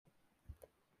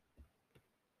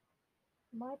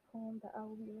My poem that I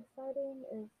will be reciting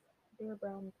is Dear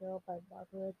Brown Girl by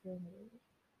Barbara Jane Lee.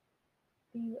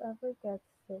 Do you ever get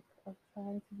sick of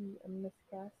trying to be a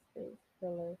miscast space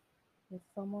filler in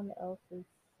someone else's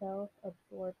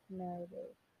self-absorbed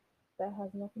narrative that has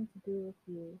nothing to do with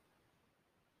you?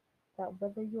 That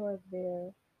whether you are there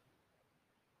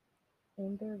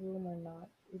in their room or not,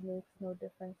 it makes no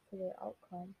difference to their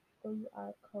outcome, though you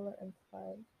add color and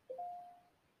spice.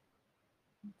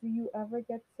 Do you ever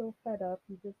get so fed up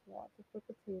you just want to flip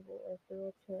a table or throw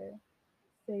a chair,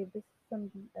 say this is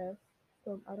some BS,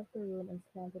 storm out of the room and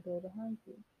slam the door behind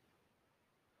you?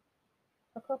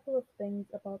 A couple of things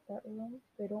about that room: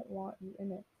 they don't want you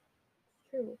in it. It's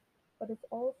true, but it's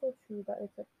also true that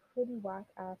it's a pretty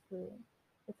whack-ass room.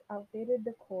 Its outdated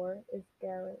decor is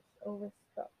garish,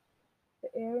 overstuffed. The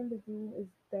air in the room is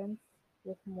dense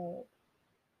with mold,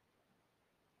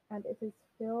 and it is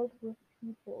filled with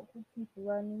people who keep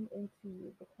running into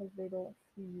you because they don't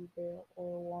see you there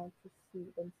or want to see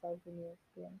themselves in your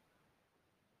skin.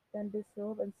 Then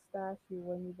disrobe and stash you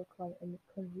when you become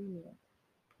inconvenient,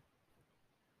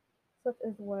 such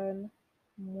as when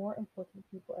more important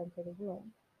people enter the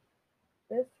room.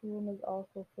 This room is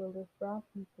also filled with brown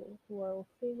people who are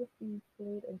okay with being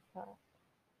flayed and trapped,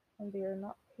 and they are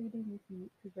not pleading with you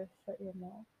to just shut your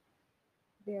mouth.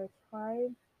 They are trying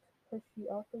to push you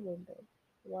out the window.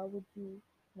 Why would you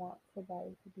want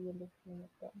somebody to be in this room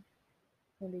with them?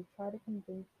 When they try to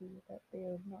convince you that they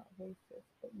are not racist,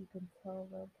 but you can tell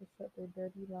them to shut their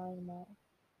dirty lying mouths.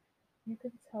 You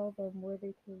can tell them where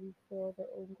they can refill their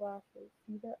own glasses,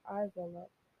 see their eyes well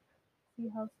up, see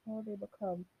how small they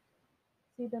become,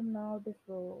 see them now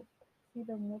disrobed, see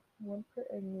them whimper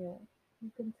and kneel.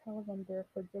 You can tell them their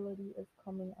fragility is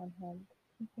coming unhemmed,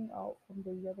 peeking out from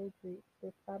the yellow drapes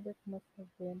their fabric must have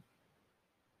been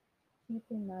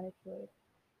deeply manicured.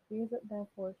 Gaze at them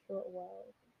for a short while.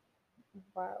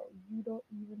 You don't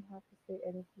even have to say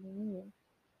anything mean.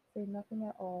 Say nothing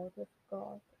at all, just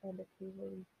gawk and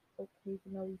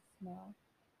occasionally smile.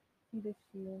 See the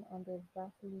sheen on their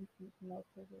Vaseline teeth melt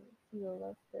away. See the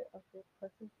luster of their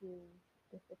precious jewels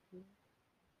disappear.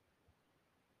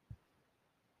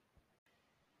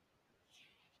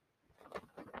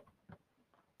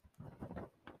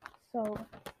 So,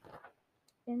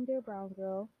 in Dear Brown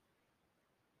Girl,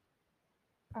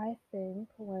 I think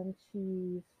when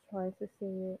she's trying to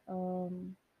say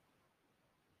um,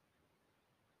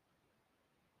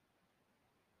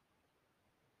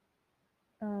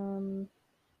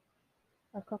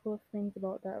 a couple of things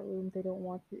about that room, they don't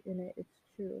want you in it, it's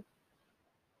true.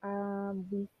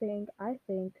 I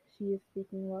think she is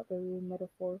speaking about the room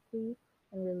metaphorically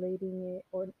and relating it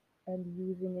or and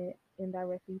using it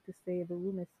indirectly to say the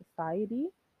room is society.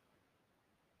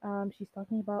 She's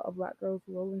talking about a black girl's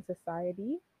role in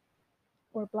society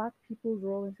or black people's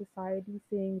role in society,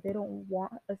 saying they don't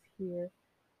want us here.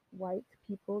 White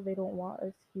people, they don't want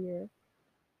us here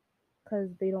because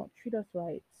they don't treat us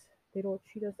right. They don't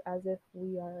treat us as if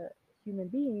we are human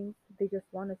beings. They just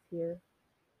want us here.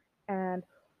 And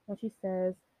when she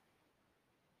says,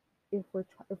 if we,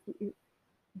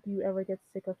 do you ever get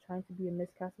sick of trying to be a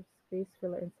miscast of space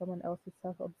filler in someone else's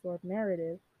self-absorbed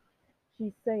narrative?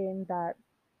 She's saying that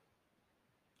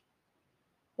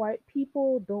white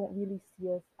people don't really see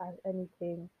us as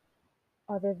anything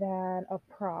other than a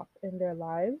prop in their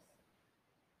lives.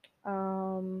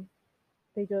 Um,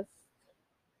 they just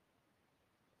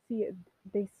see it.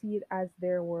 They see it as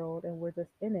their world, and we're just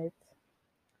in it.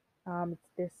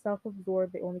 They're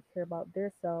self-absorbed. They only care about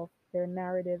their self. Their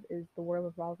narrative is the world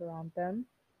revolves around them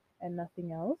and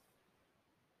nothing else.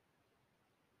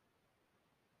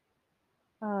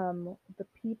 Um, the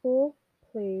people,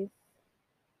 place,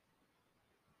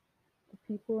 the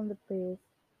people in the place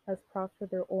as props for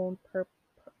their own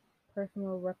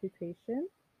personal reputation.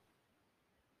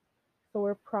 So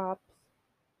we're props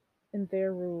in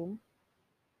their room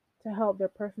to help their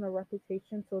personal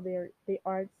reputation, so they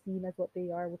aren't seen as what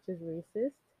they are, which is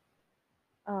racist.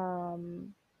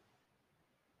 Um,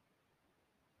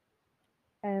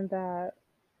 and that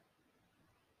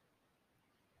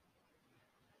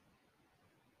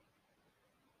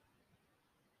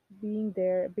being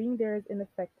there is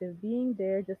ineffective.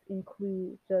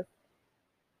 Just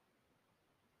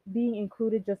being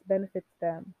included just benefits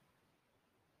them.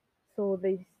 So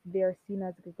they are seen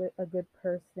as a good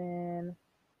person.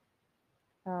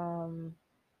 Um,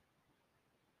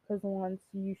 because once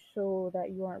you show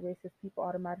that you aren't racist, people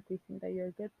automatically think that you're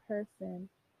a good person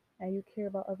and you care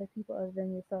about other people other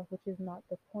than yourself, which is not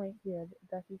the point here.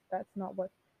 That's not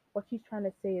what she's trying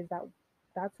to say is that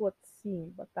that's what's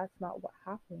seen, but that's not what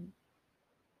happens.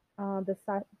 The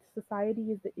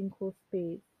society is the enclosed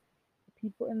space. The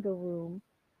people in the room.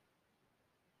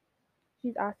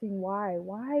 She's asking why.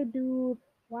 Why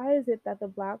is it that the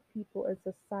black people in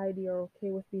society are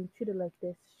okay with being treated like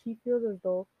this? She feels as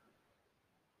though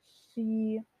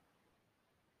she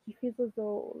she feels as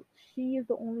though she is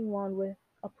the only one with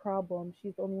a problem.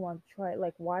 She's the only one to try it.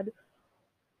 Like,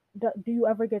 do you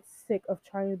ever get sick of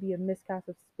trying to be a miscast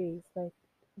of space? Like,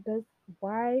 does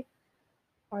why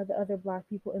are the other black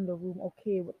people in the room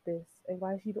okay with this? And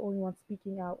why is she the only one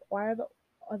speaking out? Why are the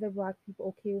other black people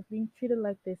okay with being treated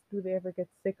like this? Do they ever get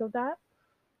sick of that?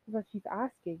 That's what she's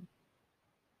asking.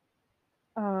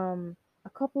 Um, a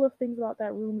couple of things about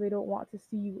that room, they don't want to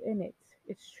see you in it.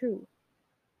 It's true.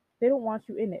 They don't want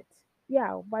you in it.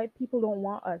 Yeah, white people don't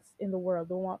want us in the world.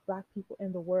 They don't want black people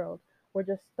in the world. We're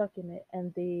just stuck in it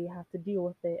and they have to deal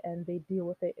with it, and they deal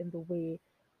with it in the way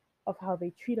of how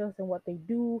they treat us and what they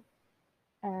do,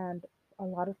 and a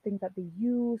lot of things that they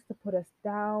use to put us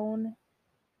down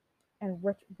and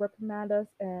reprimand us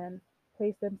and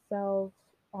place themselves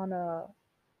on a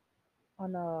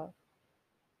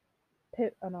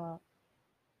pit on a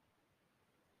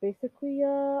basically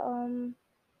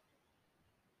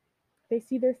they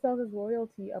see themselves as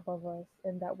royalty above us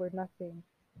and that we're nothing.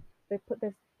 They put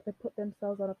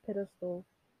themselves on a pedestal.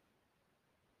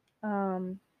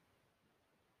 Um,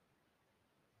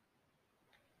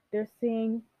 they're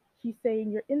saying she's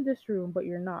saying you're in this room, but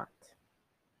you're not.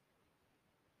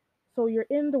 So you're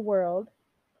in the world,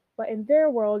 but in their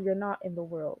world, you're not in the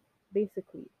world.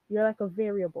 Basically, you're like a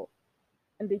variable,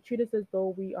 and they treat us as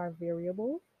though we are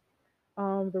variables.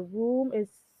 The room is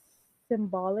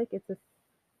symbolic. It's a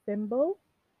symbol.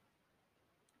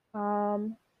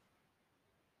 Um,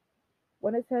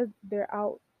 when it says they're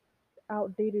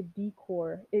outdated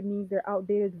decor, it means they're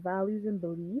outdated values and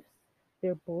beliefs.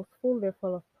 They're boastful. They're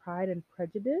full of pride and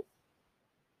prejudice.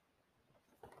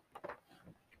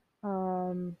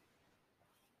 Um,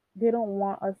 they don't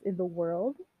want us in the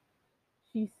world.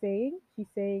 She's saying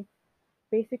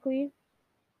basically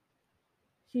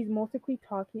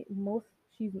most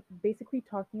she's basically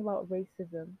talking about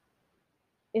racism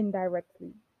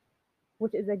indirectly,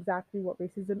 which is exactly what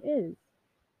racism is.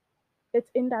 It's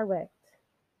indirect.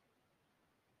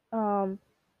 Um,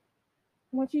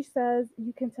 when she says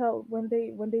you can tell when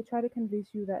they try to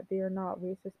convince you that they are not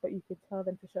racist, but you could tell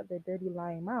them to shut their dirty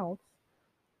lying mouths.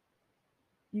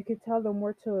 You could tell them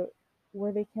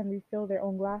where they can refill their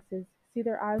own glasses. See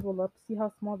their eyes roll up. See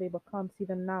how small they become. See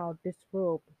them now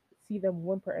disrobe. See them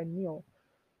whimper and kneel.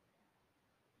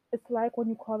 It's like when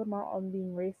you call them out on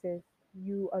being racist,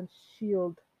 you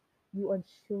unshielded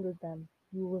them.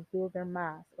 You reveal their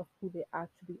mask of who they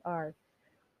actually are.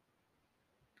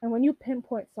 And when you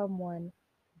pinpoint someone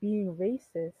being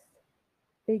racist,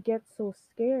 they get so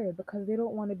scared because they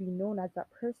don't want to be known as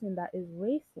that person that is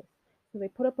racist. So they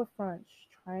put up a front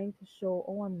trying to show,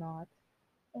 oh, I'm not.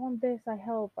 Oh, I'm this. I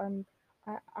help.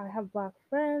 I have black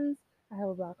friends. I have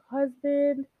a black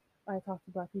husband. I talk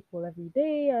to black people every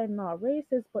day. I'm not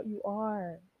racist, but you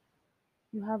are.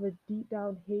 You have a deep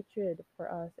down hatred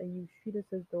for us, and you treat us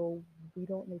as though we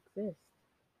don't exist.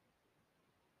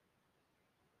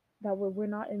 That we're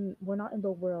not in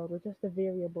the world. We're just a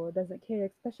variable. It doesn't care,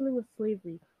 especially with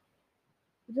slavery.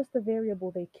 Just a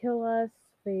variable. They kill us,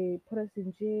 they put us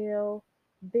in jail.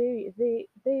 They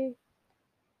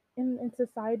in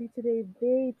society today,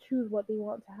 they choose what they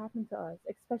want to happen to us,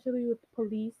 especially with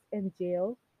police and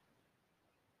jail,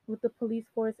 with the police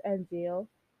force and jail.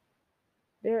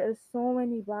 There is so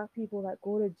many black people that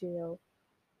go to jail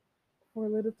for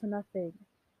little to nothing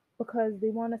because they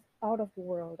want us out of the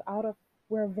world, out of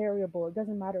we're a variable. It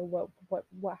doesn't matter what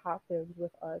happens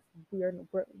with us. We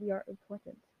are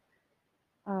important.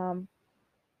 Um,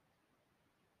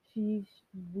 she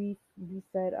we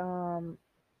said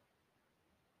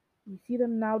you see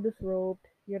them now disrobed.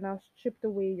 You're now stripped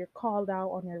away. You're called out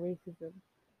on your racism.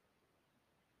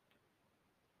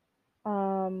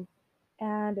 Um,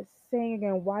 and saying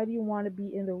again, why do you want to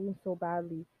be in the room so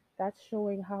badly? That's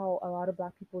showing how a lot of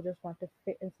black people just want to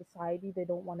fit in society. They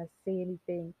don't want to say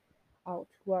anything out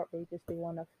too outrageous. They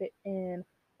want to fit in.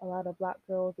 A lot of black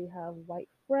girls, they have white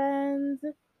friends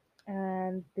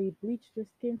and they bleach their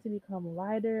skin to become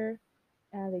lighter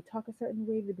and they talk a certain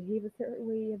way, they behave a certain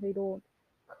way, and they don't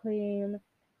claim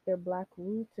their black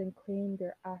roots and claim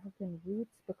their African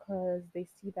roots because they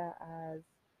see that as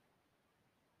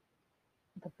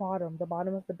the bottom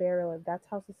of the barrel, and that's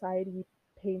how society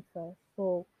paints us.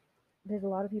 So there's a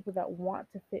lot of people that want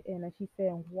to fit in, and she's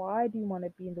saying, why do you want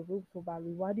to be in the room so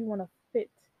badly? Why do you want to fit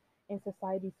in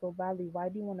society so badly? Why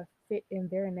do you want to fit in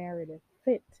their narrative?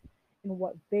 Fit in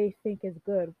what they think is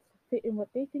good. Fit in what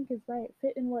they think is right.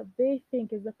 Fit in what they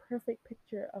think is the perfect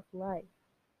picture of life.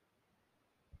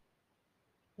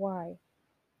 Why?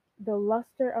 The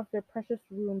luster of their precious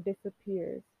room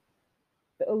disappears.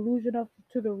 The illusion of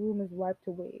to the room is wiped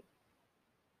away.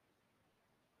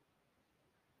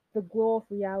 The glow of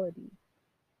reality.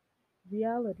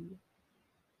 Reality.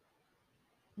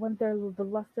 When the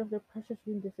luster of their precious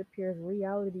room disappears,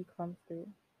 reality comes through.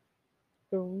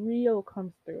 The real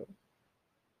comes through.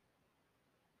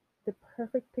 The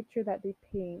perfect picture that they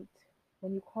paint.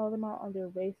 When you call them out on their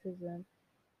racism,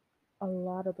 a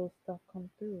lot of those stuff come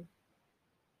through.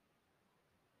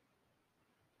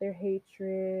 Their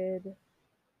hatred,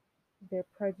 their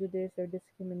prejudice, their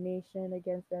discrimination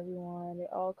against everyone. It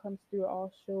all comes through, it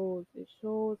all shows. It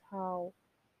shows how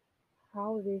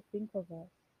they think of us.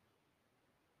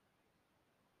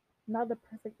 Not the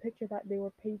perfect picture that they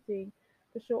were painting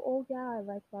to show, oh yeah, I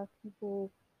like black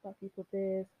people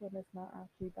this, when it's not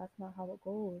actually, that's not how it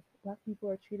goes. Black people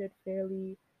are treated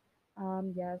fairly.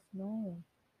 Yes, no,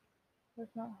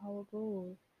 that's not how it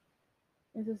goes.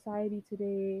 In society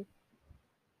today,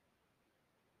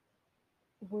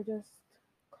 we're just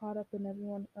caught up in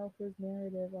everyone else's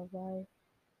narrative of life,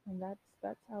 and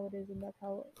that's how it is, and that's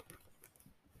how it's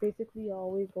basically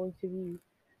always going to be.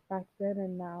 Back then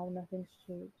and now, nothing's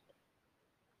changed.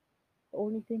 The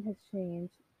only thing has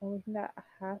changed, the only thing that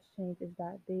has changed is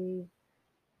that they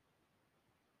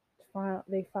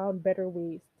found better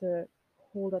ways to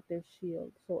hold up their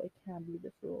shield so it can't be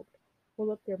disrobed. Hold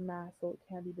up their mask so it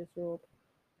can't be disrobed.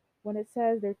 When it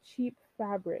says they're cheap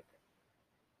fabric,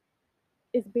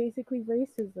 it's basically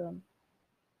racism.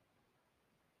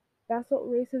 That's what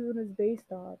racism is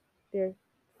based on. Their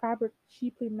fabric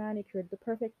cheaply manicured. The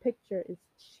perfect picture is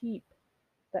cheap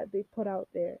that they put out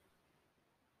there.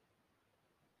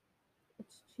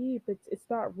 It's cheap. It's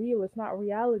not real. It's not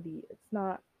reality. It's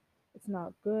not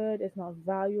good. It's not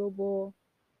valuable.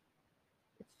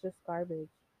 It's just garbage.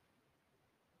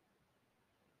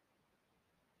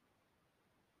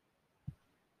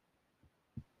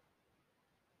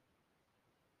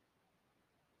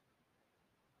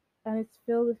 And it's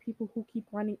filled with people who keep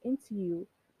running into you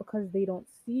because they don't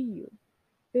see you.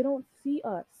 They don't see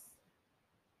us.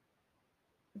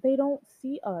 They don't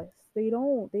see us. They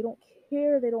don't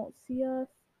care. They don't see us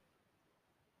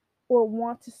or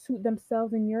want to suit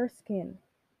themselves in your skin.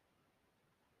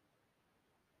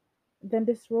 Then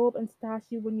disrobe and stash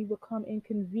you when you become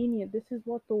inconvenient. This is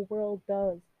what the world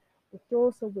does. They throw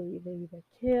us away. They either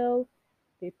kill,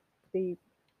 they they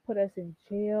put us in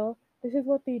jail. This is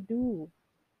what they do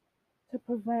to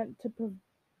prevent to pre-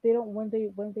 they don't when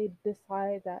they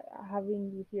decide that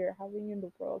having you here, having you in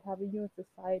the world, having you in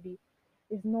society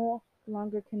is no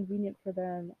longer convenient for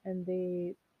them, and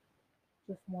they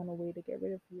just want a way to get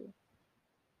rid of you.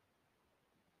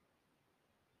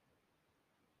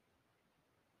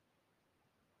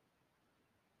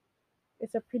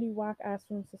 It's a pretty whack ass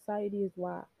when society is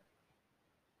whack.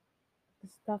 The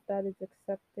stuff that is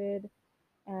accepted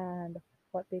and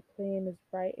what they claim is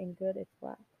right and good, it's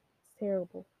whack. It's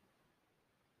terrible.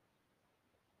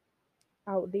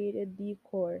 Outdated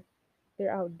decor,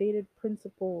 their outdated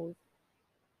principles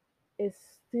is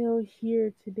still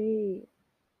here today.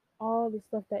 All the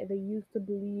stuff that they used to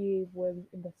believe was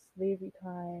in the slavery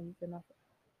times and that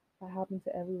happened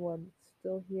to everyone, it's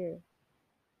still here.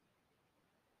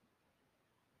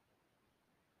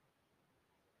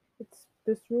 It's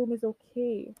this room is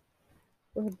okay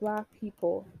with black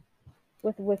people,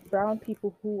 with brown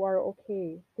people who are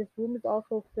okay. This room is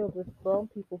also filled with brown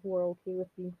people who are okay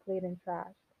with being played and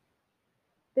trashed.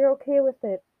 They're okay with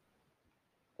it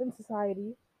in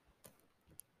society.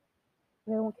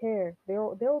 They don't care. They're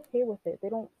okay with it. They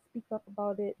don't speak up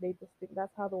about it. They just think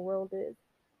that's how the world is.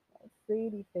 They don't say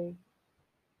anything.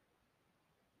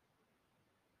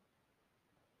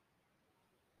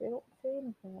 They don't say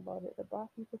anything about it. The black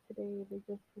people today, they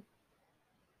just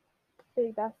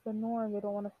think that's the norm. They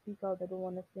don't want to speak out. They don't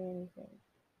want to say anything.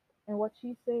 And what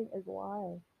she's saying is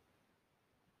why?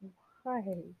 Why?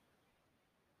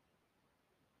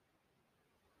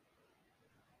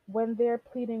 When they're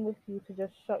pleading with you to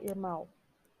just shut your mouth,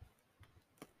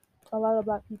 a lot of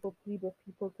black people plead with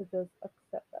people to just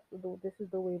accept that this is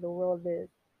the way the world is.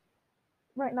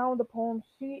 Right now in the poem,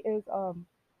 she is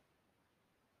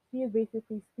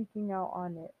basically speaking out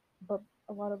on it, but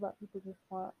a lot of black people just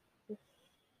want just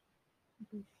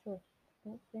be shushed.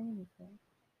 Don't say anything.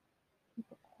 Keep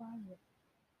it quiet.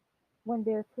 When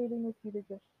they're pleading with you to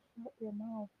just shut your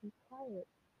mouth, be quiet.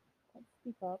 Don't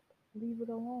speak up. Leave it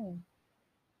alone.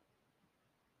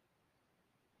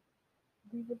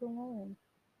 Leave it alone.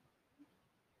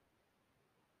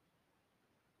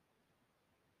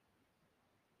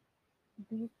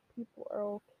 These people are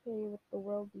okay with the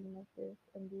world being like this,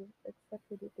 and they've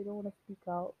accepted it. They don't want to speak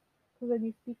out. Because when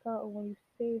you speak out and when you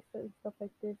say certain stuff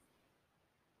like this,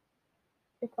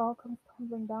 it all comes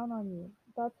tumbling down on you.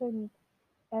 That's when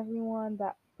everyone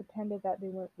that pretended that they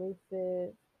weren't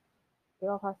racist, they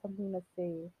all have something to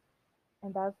say,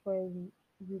 and that's when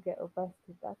you get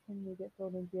arrested. That's when you get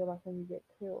thrown in jail. That's when you get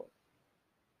killed.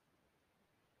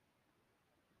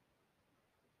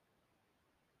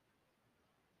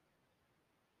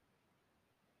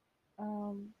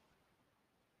 Um,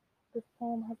 this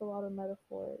poem has a lot of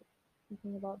metaphors.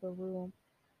 Speaking about the room,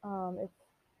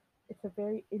 it's a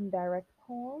very indirect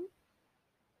poem.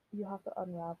 You have to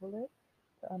unravel it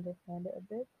to understand it a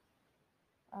bit.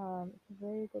 It's a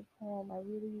very good poem. I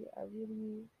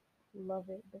really love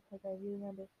it because I really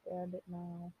understand it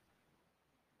now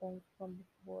than from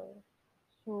before.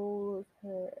 Shows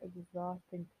her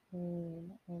exhausting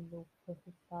pain and the for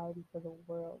society, for the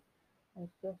world. And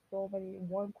it's just so many.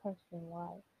 One question: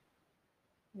 why?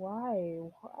 Why?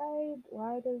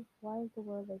 Why is the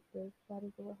world like this? Why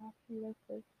does the world have to be like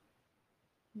this?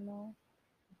 You know,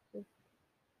 it's just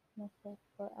messed up.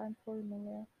 But I'm Tori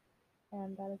Miller,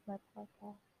 and that is my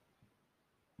podcast.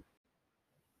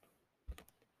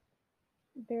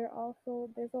 There's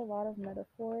a lot of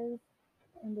metaphors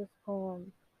in this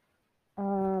poem.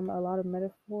 A lot of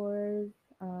metaphors,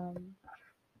 um,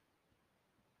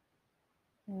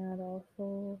 and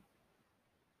also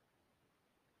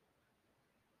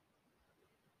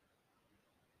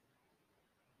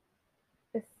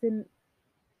a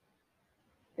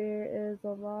there is a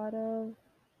lot of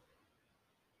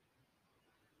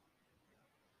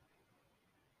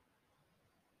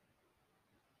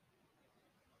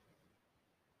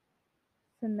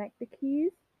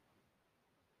synecdoches.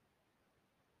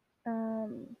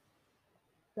 Um,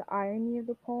 the irony of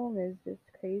the poem is just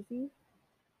crazy.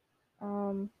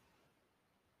 Um,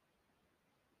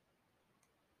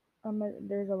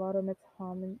 there's a lot of met,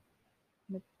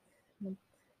 met,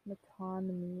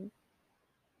 metonymy,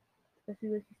 especially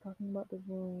when she's talking about the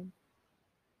room.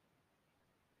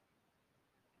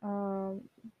 Um,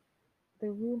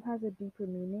 the room has a deeper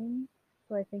meaning,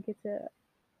 so I think it's a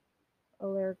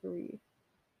allegory.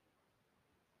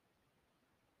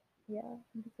 Yeah, I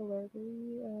think it's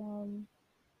allegory.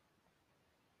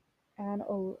 And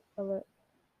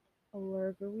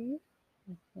allegory.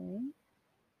 Okay,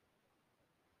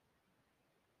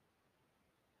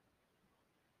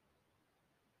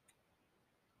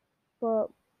 but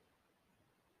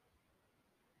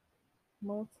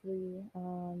mostly,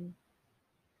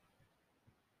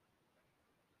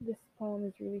 this poem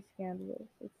is really scandalous.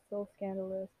 It's so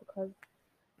scandalous because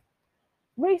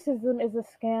racism is a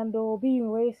scandal. Being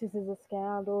racist is a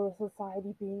scandal.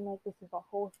 Society being like this is a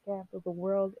whole scandal. The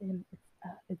world in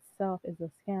itself is a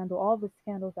scandal. All the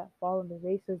scandals that fall under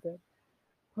racism,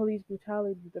 police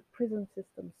brutality, the prison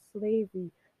system,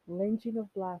 slavery, lynching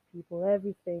of black people,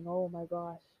 everything. Oh my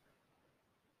gosh,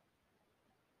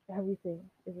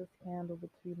 everything is a scandal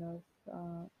between us.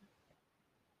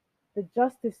 The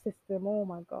justice system, oh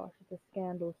my gosh, it's a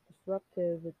scandal. It's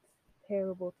disruptive. It's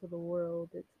terrible to the world.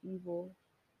 It's evil,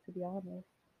 to be honest.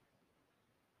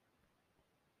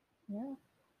 Yeah.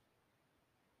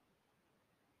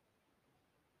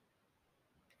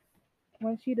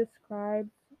 When she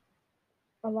describes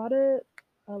a lot of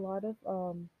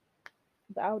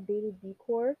the outdated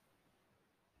decor,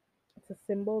 it's a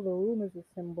symbol. The room is a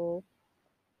symbol.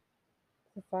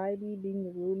 Society being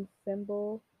the room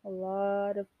symbol. A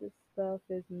lot of this stuff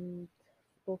is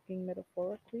spoken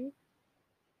metaphorically.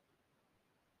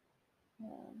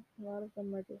 Yeah, a lot of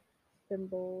them are just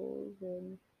symbols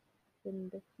and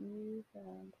syndices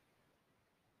and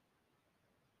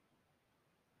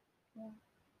yeah,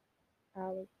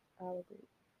 allegories.